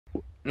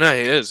No,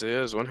 he is. He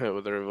is one hit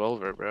with a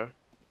revolver, bro.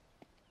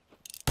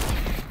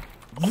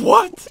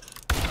 What?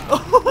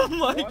 Oh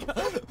my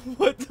god!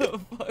 What the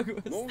fuck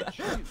was that?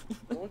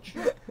 Don't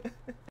cheat.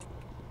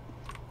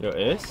 Yo,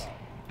 Ace?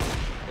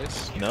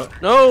 No.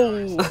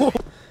 No.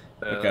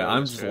 Okay,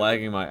 I'm just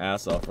lagging my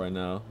ass off right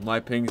now. My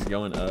ping's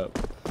going up,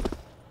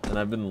 and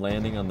I've been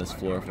landing on this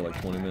floor for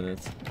like 20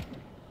 minutes.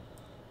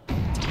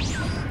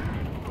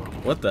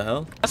 What the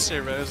hell? That's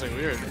like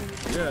weird.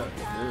 Yeah,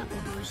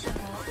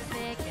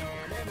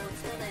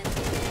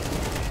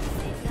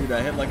 dude,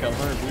 I hit like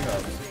 100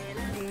 V-hops.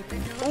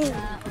 Ooh.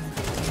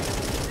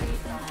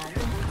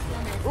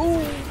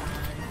 Ooh.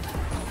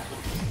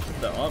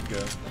 The op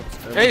go.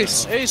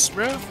 Ace, ace,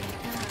 bro.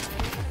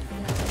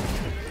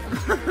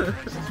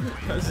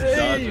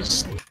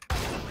 Ace.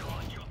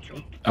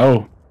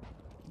 Oh.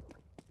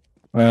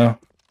 Well.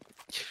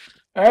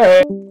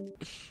 Alright.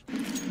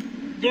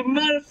 You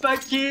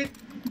motherfucking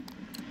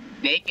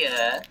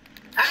nigga.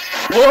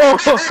 Whoa!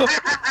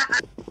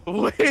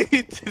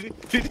 Wait,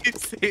 did he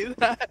say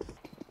that?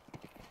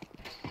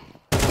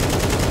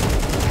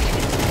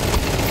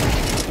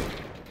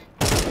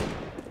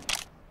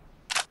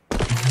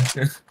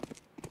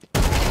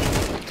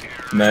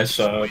 Nice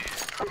shot.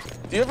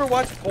 Do you ever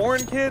watch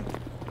porn, kid?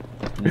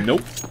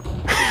 Nope.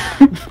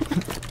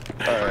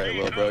 Alright,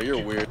 well, bro,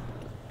 you're weird.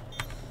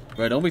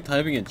 Bro, don't be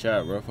typing in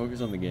chat, bro.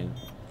 Focus on the game.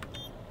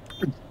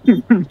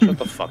 Shut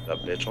the fuck up,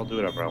 bitch. I'll do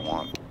whatever I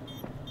want.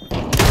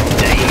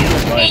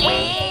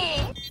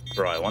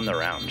 Bro, I won the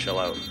round. Chill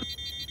out.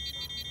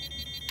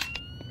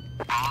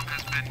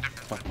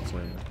 Fucking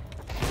swing.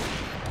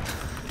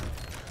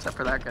 Except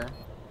for that guy.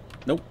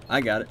 Nope,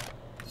 I got it.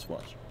 Just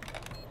watch.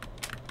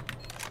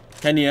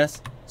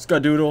 Yes,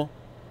 Skadoodle,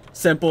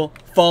 Simple,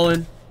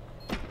 Fallen.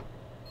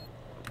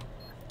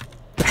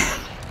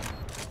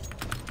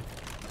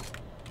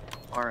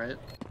 Alright.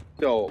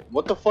 Yo,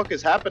 what the fuck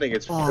is happening?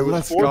 It was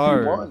let's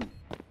 4v1.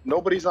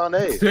 Nobody's on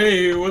A.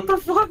 Hey, what the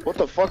fuck? What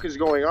the fuck is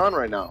going on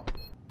right now?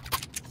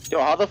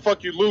 Yo, how the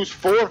fuck you lose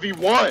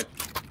 4v1?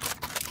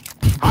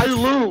 How you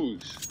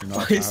lose?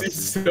 Why is he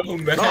so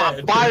mad? No,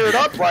 I'm fired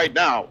up right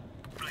now.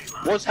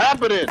 What's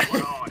happening?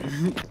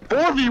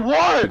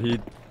 4v1!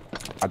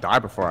 I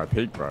died before I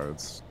peaked, bro.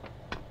 It's...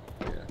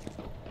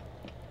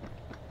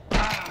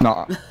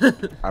 No.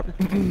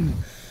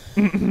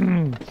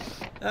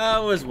 I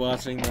was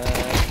watching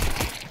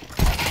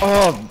that.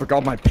 Oh, but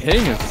God, my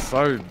ping is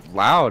so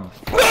loud.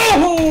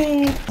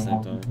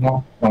 Same time.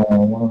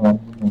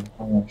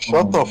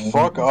 Shut the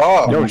fuck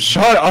up! Yo,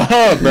 shut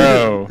up,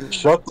 bro.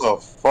 Shut the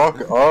fuck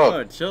up!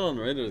 Oh, chill on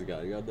Raiders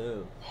guy,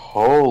 goddamn.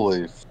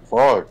 Holy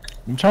fuck!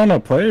 I'm trying to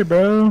play,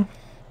 bro.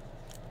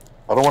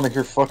 I don't want to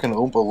hear fucking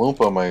Oompa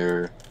Loompa in my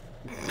ear.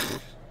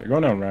 You're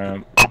going on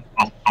ramp.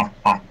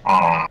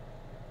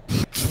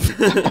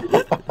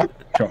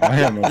 Yo,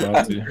 I am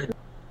about to.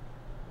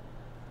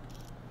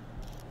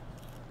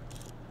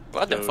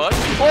 What the fuck?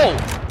 Oh!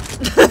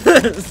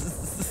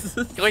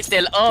 Je croyais que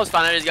c'était le 11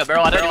 pendant les gars. Bro,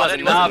 I was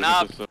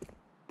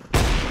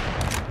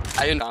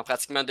a une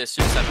pratiquement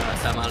dessus,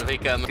 ça m'a enlevé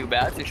comme too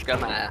bad. Je suis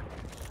comme à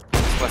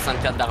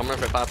 64 d'armure,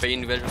 je vais pas en payer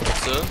une nouvelle juste pour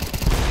ça.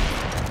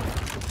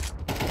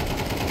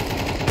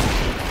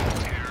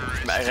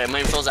 Ben,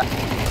 même chose à.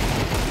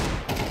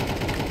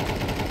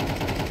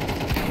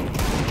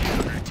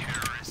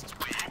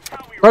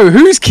 Bro,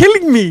 who's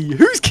killing me?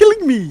 Who's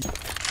killing me?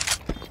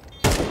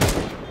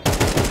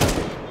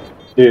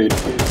 Dude,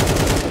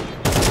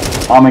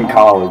 I'm in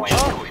college.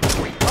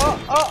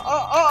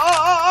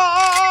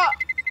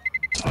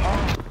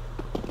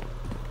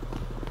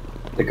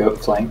 The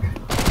goat flank.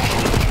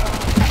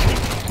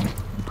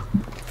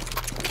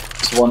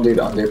 There's one dude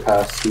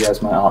underpass, he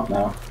has my op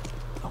now.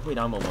 Oh wait,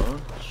 I'm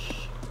alone?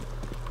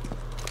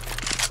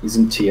 He's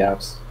in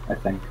T-apps, I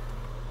think.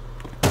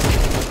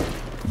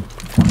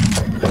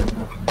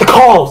 The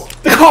calls!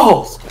 The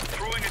calls!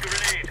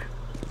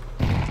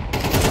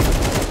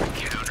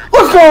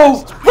 Let's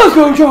go! Let's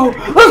go, Joe!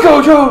 Let's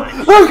go, Joe!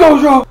 Let's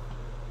go, Joe!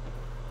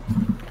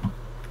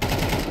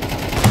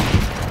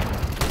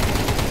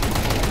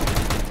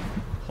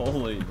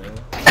 Holy man.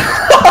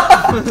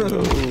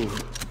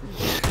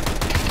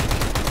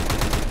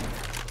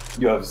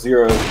 You have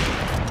zero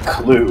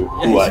clue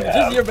who I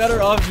am. You're better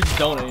off if you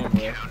don't aim,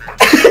 bro.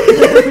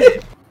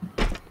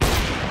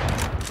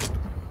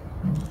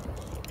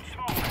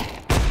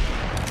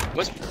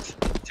 Moi,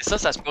 c'est ça,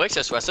 ça se pourrait que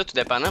ce soit ça, tout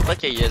dépendant. Peut-être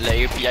qu'il y a de la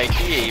API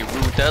et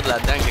rooted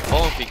là-dedans quelque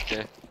part, pis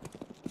que.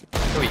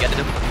 Oh, il got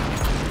it.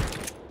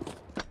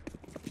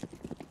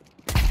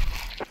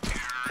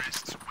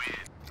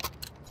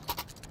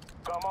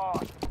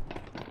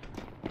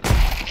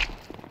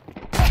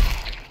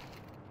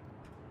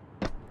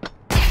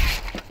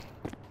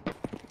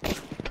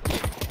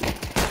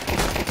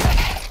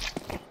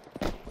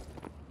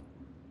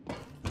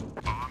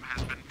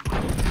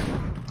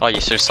 Oh, il est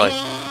sur le site.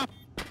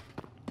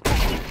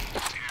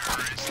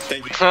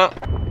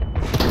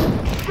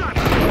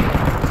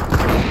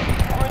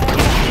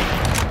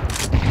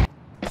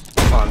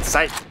 On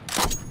site.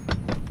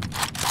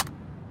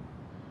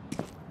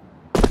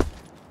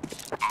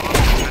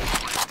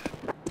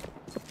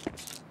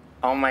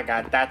 Oh my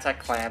god, that's a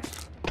clamp.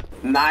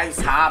 Nice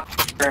hop,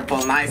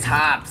 Purple, nice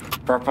hops.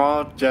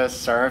 Purple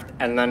just served,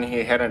 and then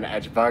he hit an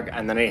edge bug,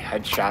 and then he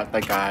headshot the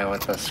guy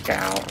with the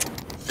scout.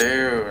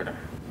 Dude,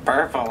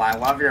 Purple, I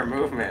love your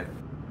movement.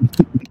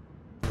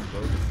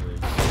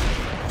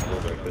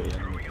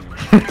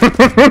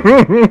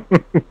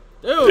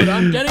 Dude,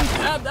 I'm getting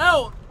tabbed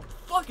out!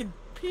 Fucking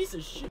piece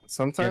of shit.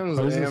 Sometimes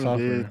Yeah, close the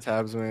software. AMD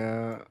tabs me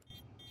out.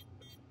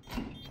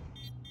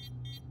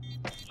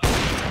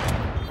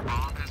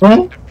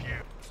 Huh?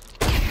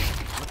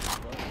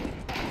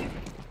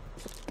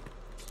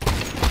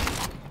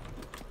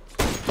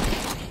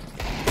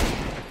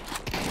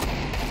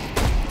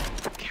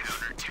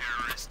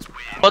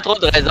 Pas trop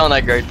de raison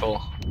d'être grateful.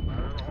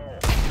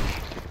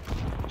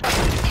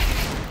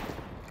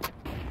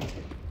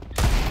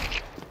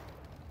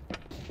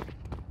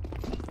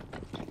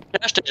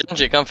 Quand j'étais jeune,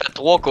 j'ai comme fait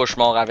 3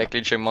 cauchemars avec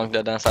les chipmunks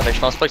dedans. Ça fait que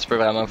je pense pas que tu peux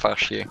vraiment me faire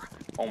chier.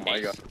 Oh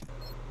my god.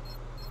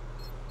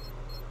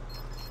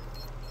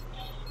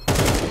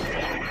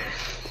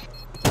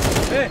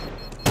 Hey!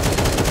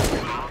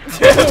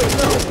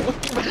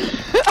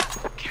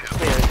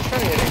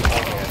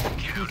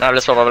 Non,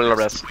 laisse pas,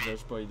 laisse. Je vais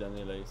pas lui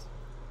donner l'ace.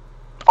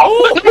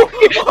 Oh!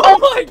 Oh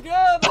my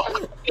god!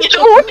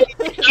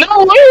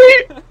 No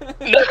way!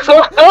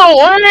 No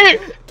way!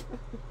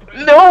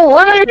 No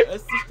way!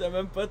 Est-ce que j'étais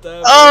même pas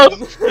tabbé? Oh!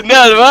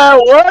 Finalement,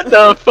 what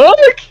the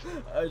fuck?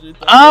 Ah, j'ai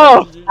tabbé,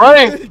 Oh, j'ai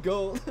Frank!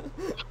 gold.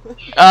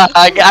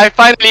 I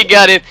finally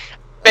got it.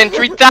 Spent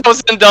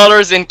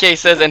 $3,000 in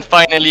cases and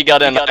finally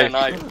got a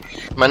knife.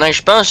 Maintenant,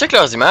 je pense que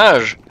leurs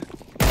images.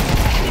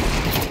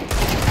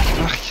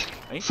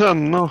 Ça,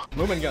 non.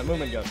 Moment gun,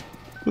 moment gun.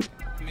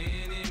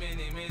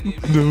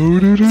 No,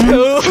 no, no. No,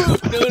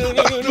 no,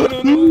 no, no, no,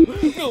 no, no,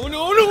 no,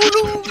 no, no, no.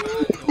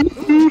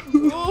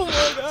 Oh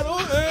my god,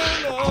 oh hell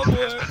no,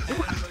 boy.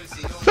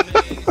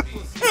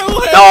 Oh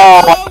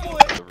hell no,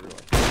 boy.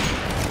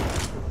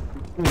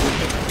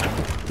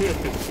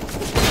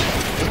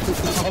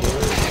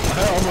 I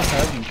almost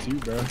had you too,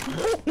 bro.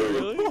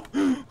 Really?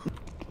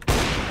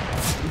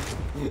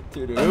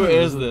 Dude, who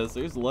is this?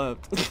 Who's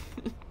left?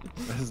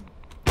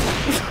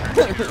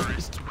 They're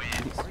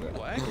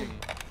lagging.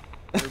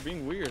 They're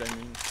being weird, I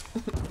mean.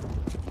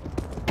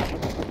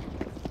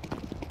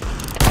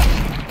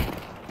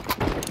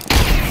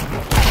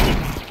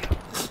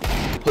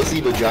 Pussy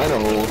vagina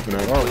hole, and I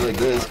feel like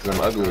this because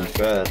I'm ugly and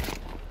fat.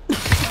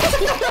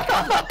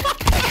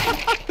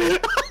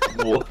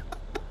 Whoa.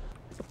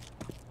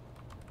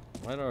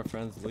 Why do our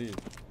friends leave?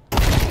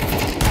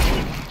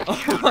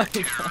 Oh my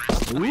god.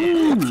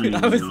 Ooh. Dude,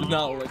 I was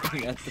not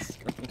looking at the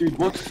screen. Dude,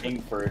 look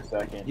pink for a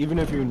second. Even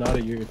if you're not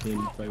a European,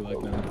 you play like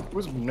that.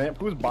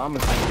 Who's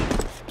bombing?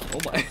 Oh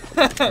my.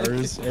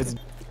 Hers, it's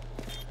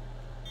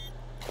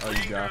Oh,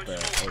 you got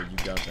that. Oh, you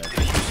got that.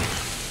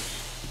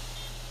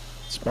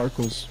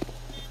 Sparkles.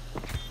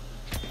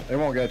 They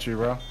won't get you,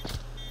 bro.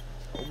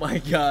 Oh my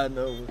god,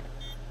 no.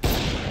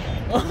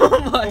 Oh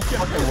my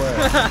god.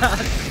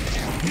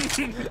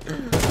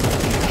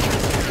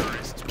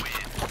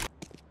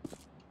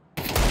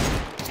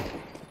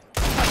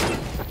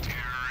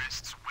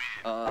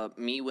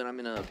 Me when I'm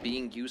in a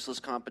being useless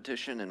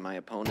competition and my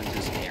opponent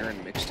is Aaron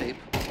Mixtape.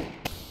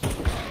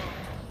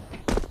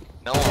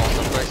 Non,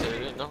 ça se passe,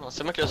 non,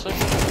 c'est moi qui ai ça. It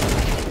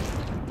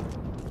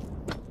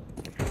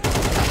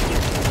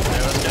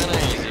was kinda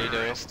easy,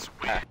 dude.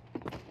 Ah.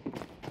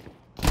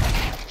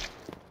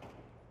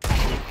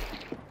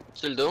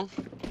 C'est le dos.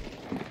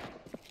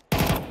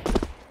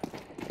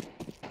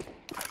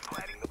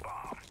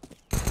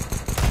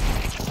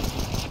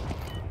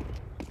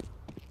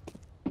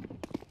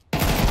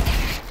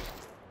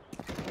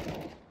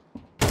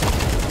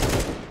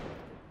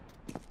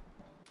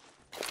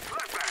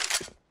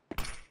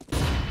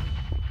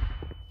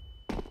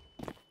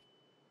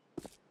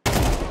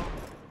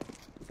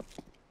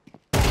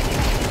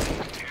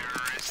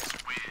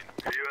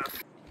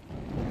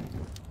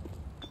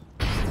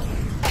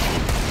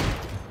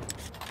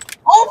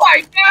 Oh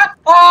my god!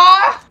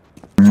 Ah!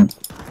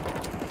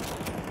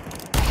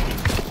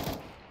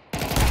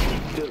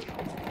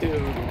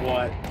 Dude,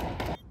 what?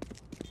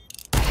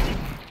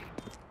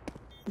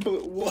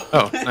 But what?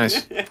 Oh,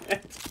 nice.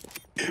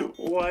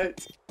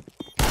 What?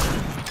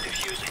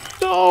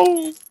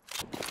 No!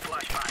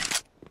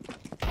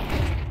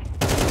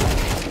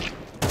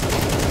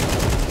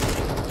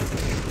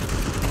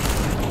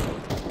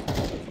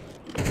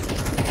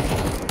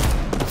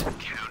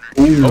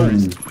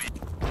 Ooh.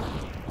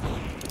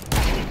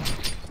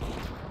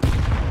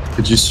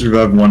 Could you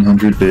survive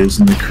 100 days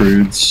in the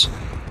crudes?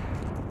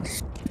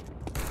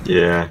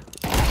 Yeah.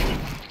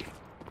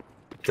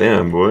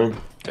 Damn, boy.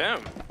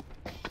 Damn.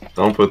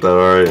 Don't put that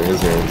alright in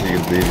his hands. He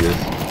gets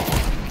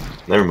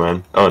devious. Never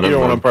mind. Oh, You never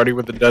don't want to mind. party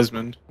with the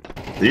Desmond.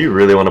 Do you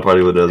really want to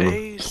party with Desmond?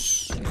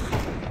 Ace.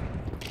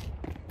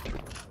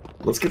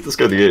 Let's get this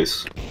guy the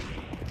ace.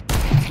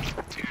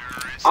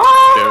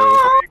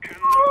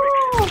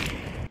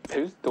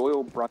 Who's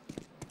Doyle Brown?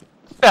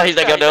 Ah, he's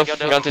that guy though.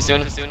 Gone too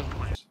soon.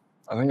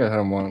 I think I hit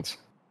him once.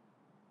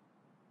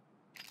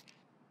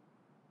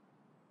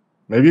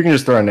 Maybe you can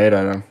just throw a nade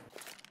at him.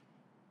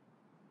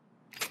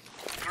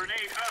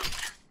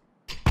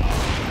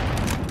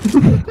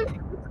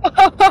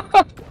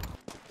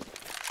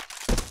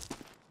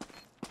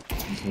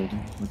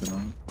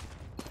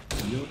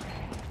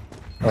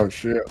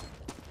 shit.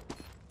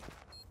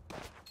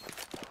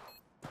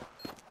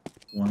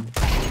 One.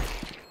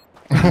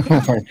 Oh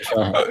my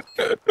god.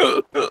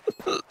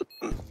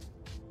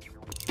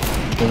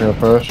 We're gonna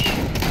push.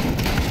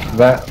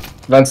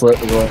 Vent's lit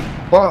as well.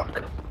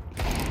 Fuck.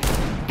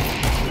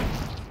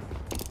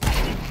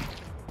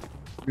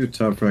 Good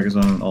top frag is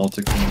on an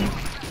Altic one.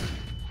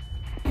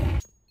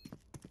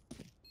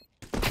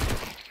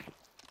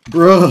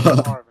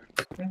 Bruh!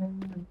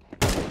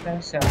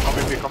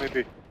 Call me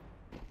B.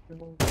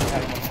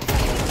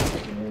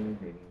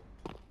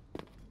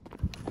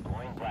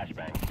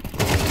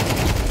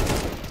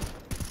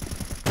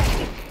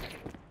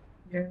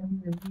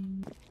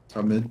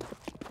 Top mid.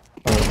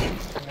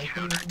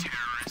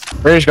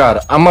 Rage God,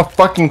 I'ma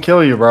fucking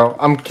kill you, bro.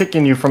 I'm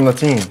kicking you from the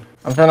team.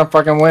 I'm trying to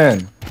fucking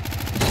win.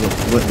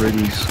 What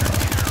Radius?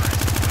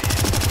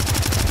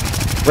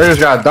 Rage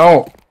God,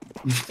 don't.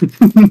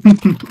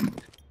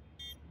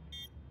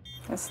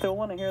 I still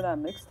want to hear that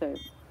mixtape.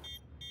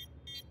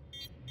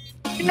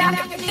 I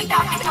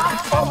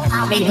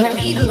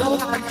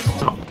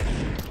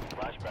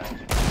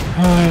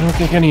don't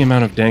think any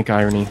amount of dank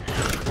irony.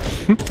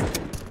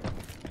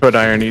 Put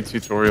irony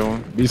tutorial.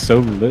 It'd be so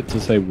lit to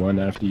say one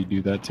after you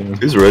do that to him.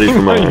 Who's ready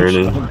for my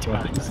irony?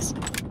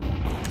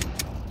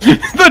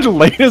 The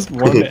latest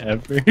one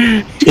ever.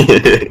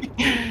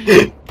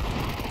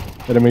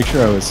 Gotta make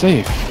sure I was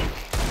safe.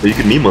 But you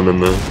could meme on them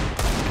though.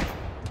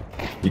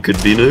 You could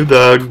be new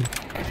dog.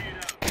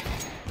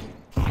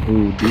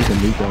 Ooh, these are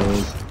new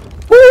guys.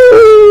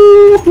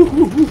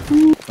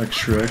 Like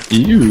Shrek.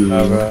 Ew.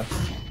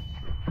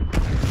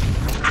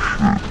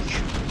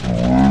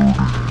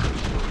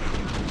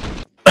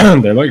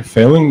 They're like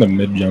failing the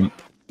mid jump.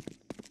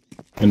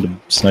 And the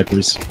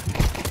snipers.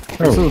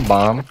 This is a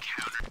bomb.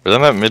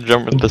 Wasn't that mid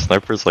jump with the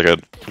snipers like a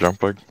jump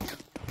bug?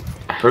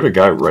 I heard a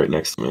guy right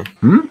next to me.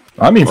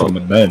 I mean from the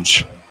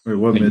bench. Wait,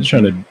 what Like, mid? he's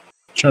trying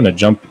to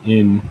jump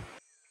in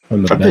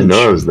from the I bench. didn't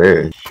know I was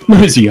there.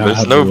 Is he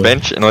There's no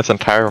bench in this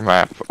entire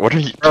map. What are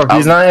you? Bro,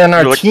 he's not in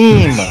our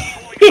team.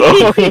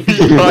 Oh,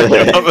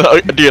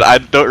 dude, I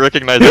don't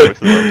recognize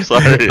voices. I'm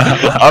sorry.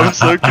 I'm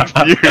so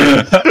confused.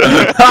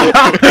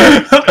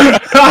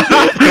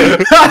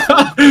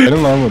 Get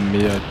along with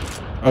me.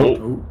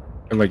 Oh,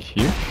 like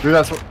here? Dude,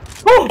 that's what.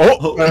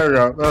 Oh, there we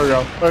go. There we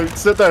go. Wait,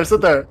 sit there.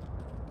 Sit there.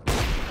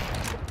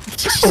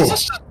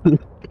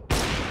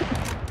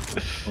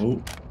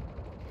 Oh.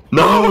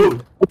 No!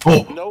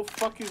 Oh. No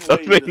fucking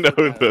way. They know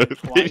this.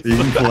 You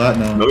can pull out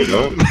now. No, we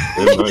don't. They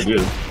have no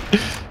idea.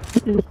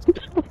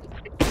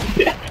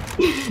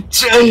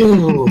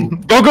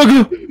 Damn! Go, go,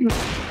 go!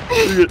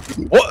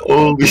 What?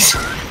 Holy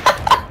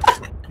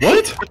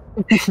What?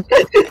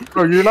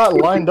 Bro, you're not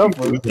lined up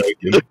with it.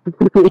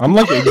 I'm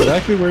like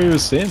exactly where he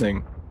was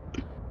standing.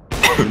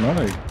 You're not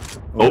like...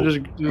 Just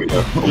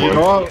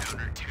go out.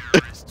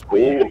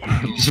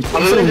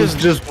 I'm saying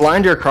just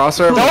blind your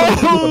crosshair.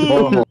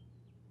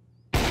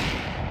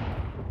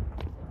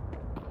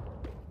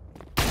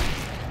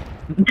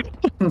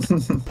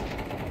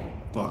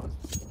 Fuck.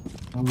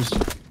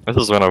 This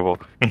is winnable.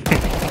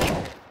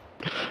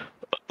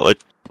 Like.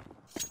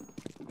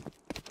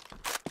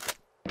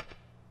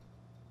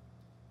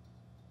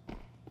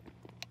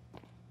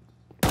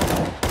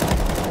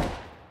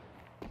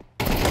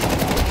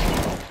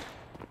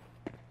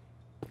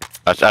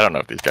 Actually, I don't know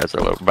if these guys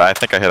are low, but I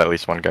think I hit at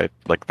least one guy,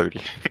 like 30.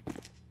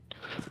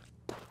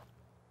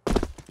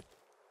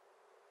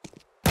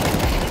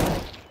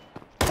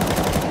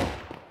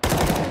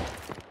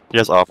 He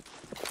has off.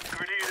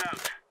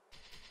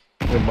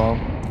 Good bomb.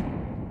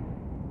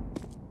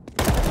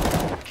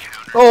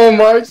 Oh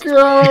my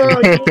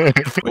god! Wait,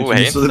 can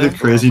you still do the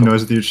crazy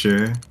noise with your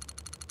chair?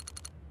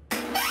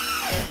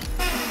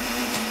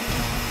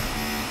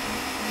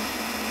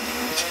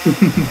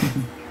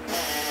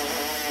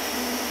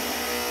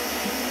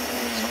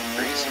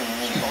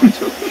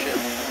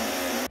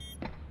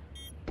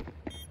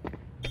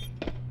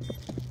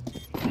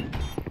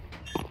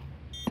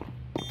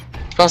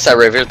 Je pense que ça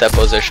reveal ta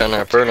position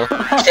un peu là.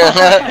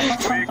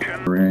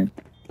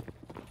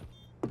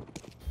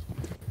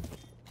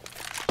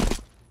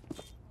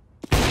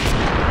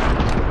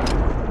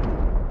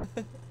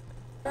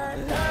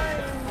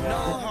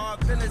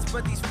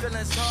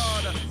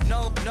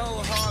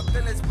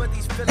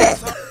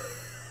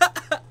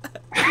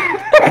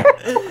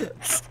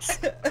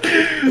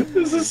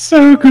 This is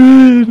so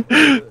good.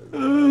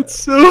 Oh, it's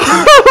so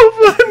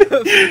funny.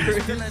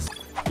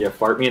 Yeah,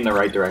 fart me in the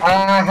right direction.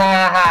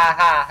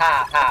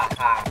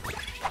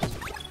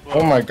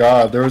 Oh my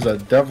god, there was a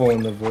devil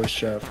in the voice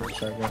chat for a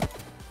second.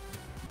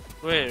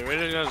 Wait,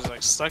 Raider Guy's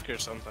like stuck or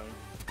something.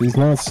 He's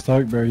not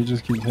stuck, bro. He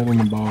just keeps hitting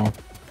the ball.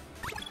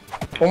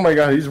 Oh my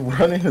god, he's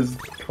running his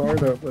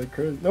card up like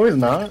crazy. No, he's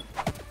not.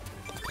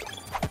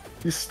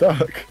 He's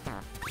stuck.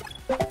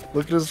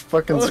 Look at his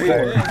fucking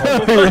score.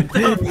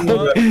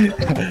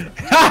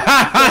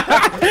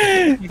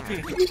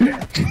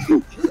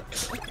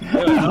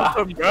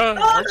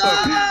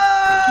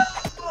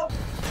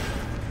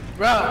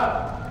 Bro,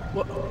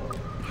 what?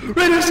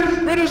 Raiders!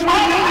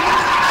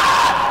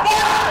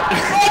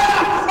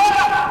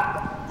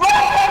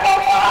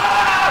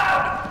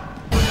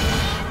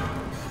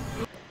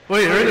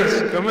 Wait,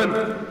 Raiders, come in.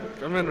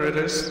 Come in,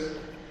 Raiders.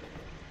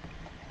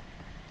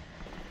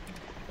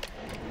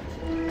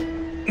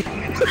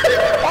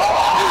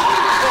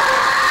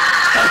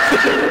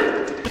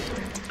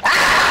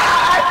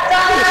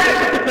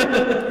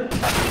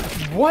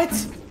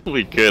 What?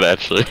 We could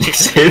actually.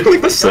 Say it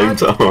like the same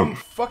time.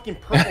 Fucking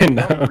purple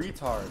dumb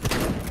retard.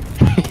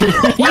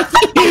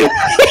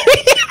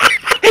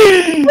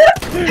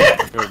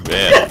 Oh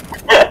man.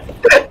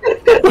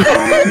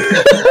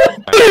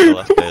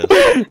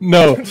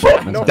 No,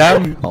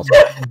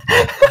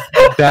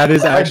 that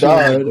is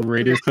actually the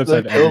greatest clips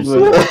I've ever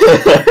seen.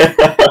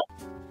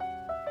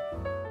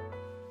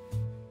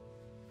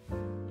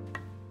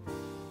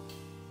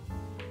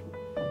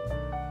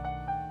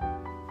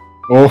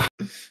 Oh,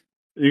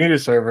 you can do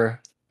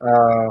server.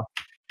 No,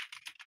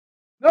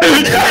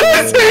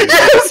 Yes!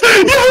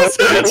 Yes!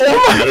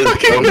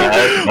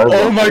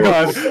 Oh my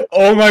god!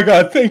 Oh my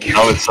god! Thank you.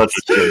 That was such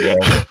a shit game.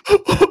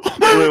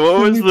 Wait,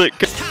 what was the?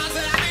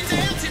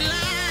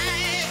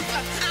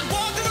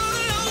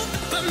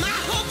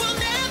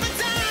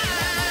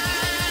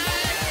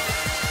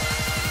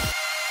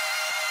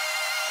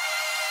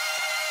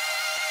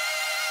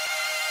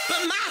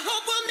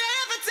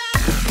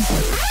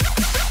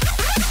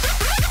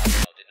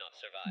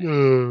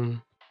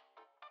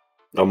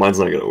 No, mine's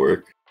not gonna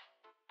work.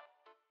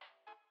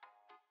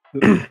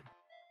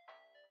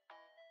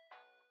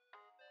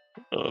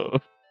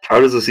 How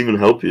does this even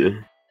help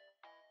you?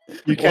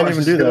 you can't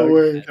even do that.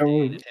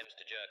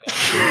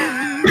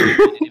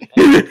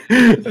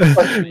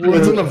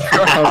 What's in the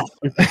prompt?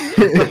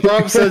 The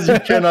prompt says you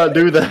cannot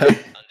do that.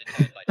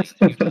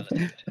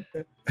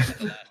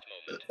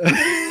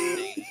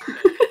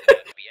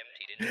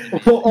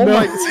 Oh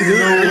my! See,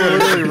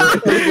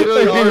 this is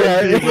literally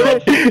RNG, bro.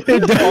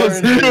 It does.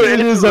 It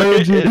is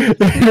RNG.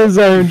 It is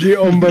RNG.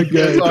 Oh my god.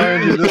 It's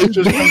RNG. This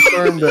just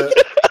confirmed it.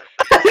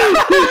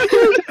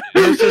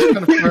 This just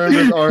confirmed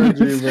it's RNG,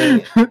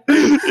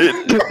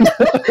 bro.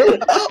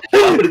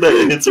 How did that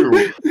answer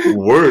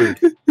work?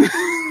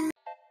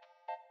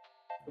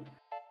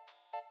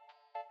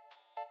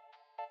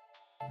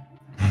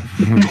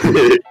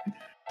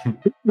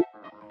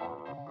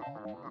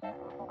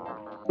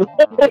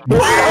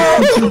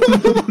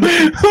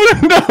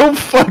 No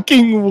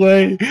fucking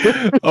way.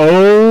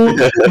 Oh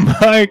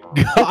my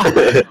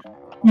god.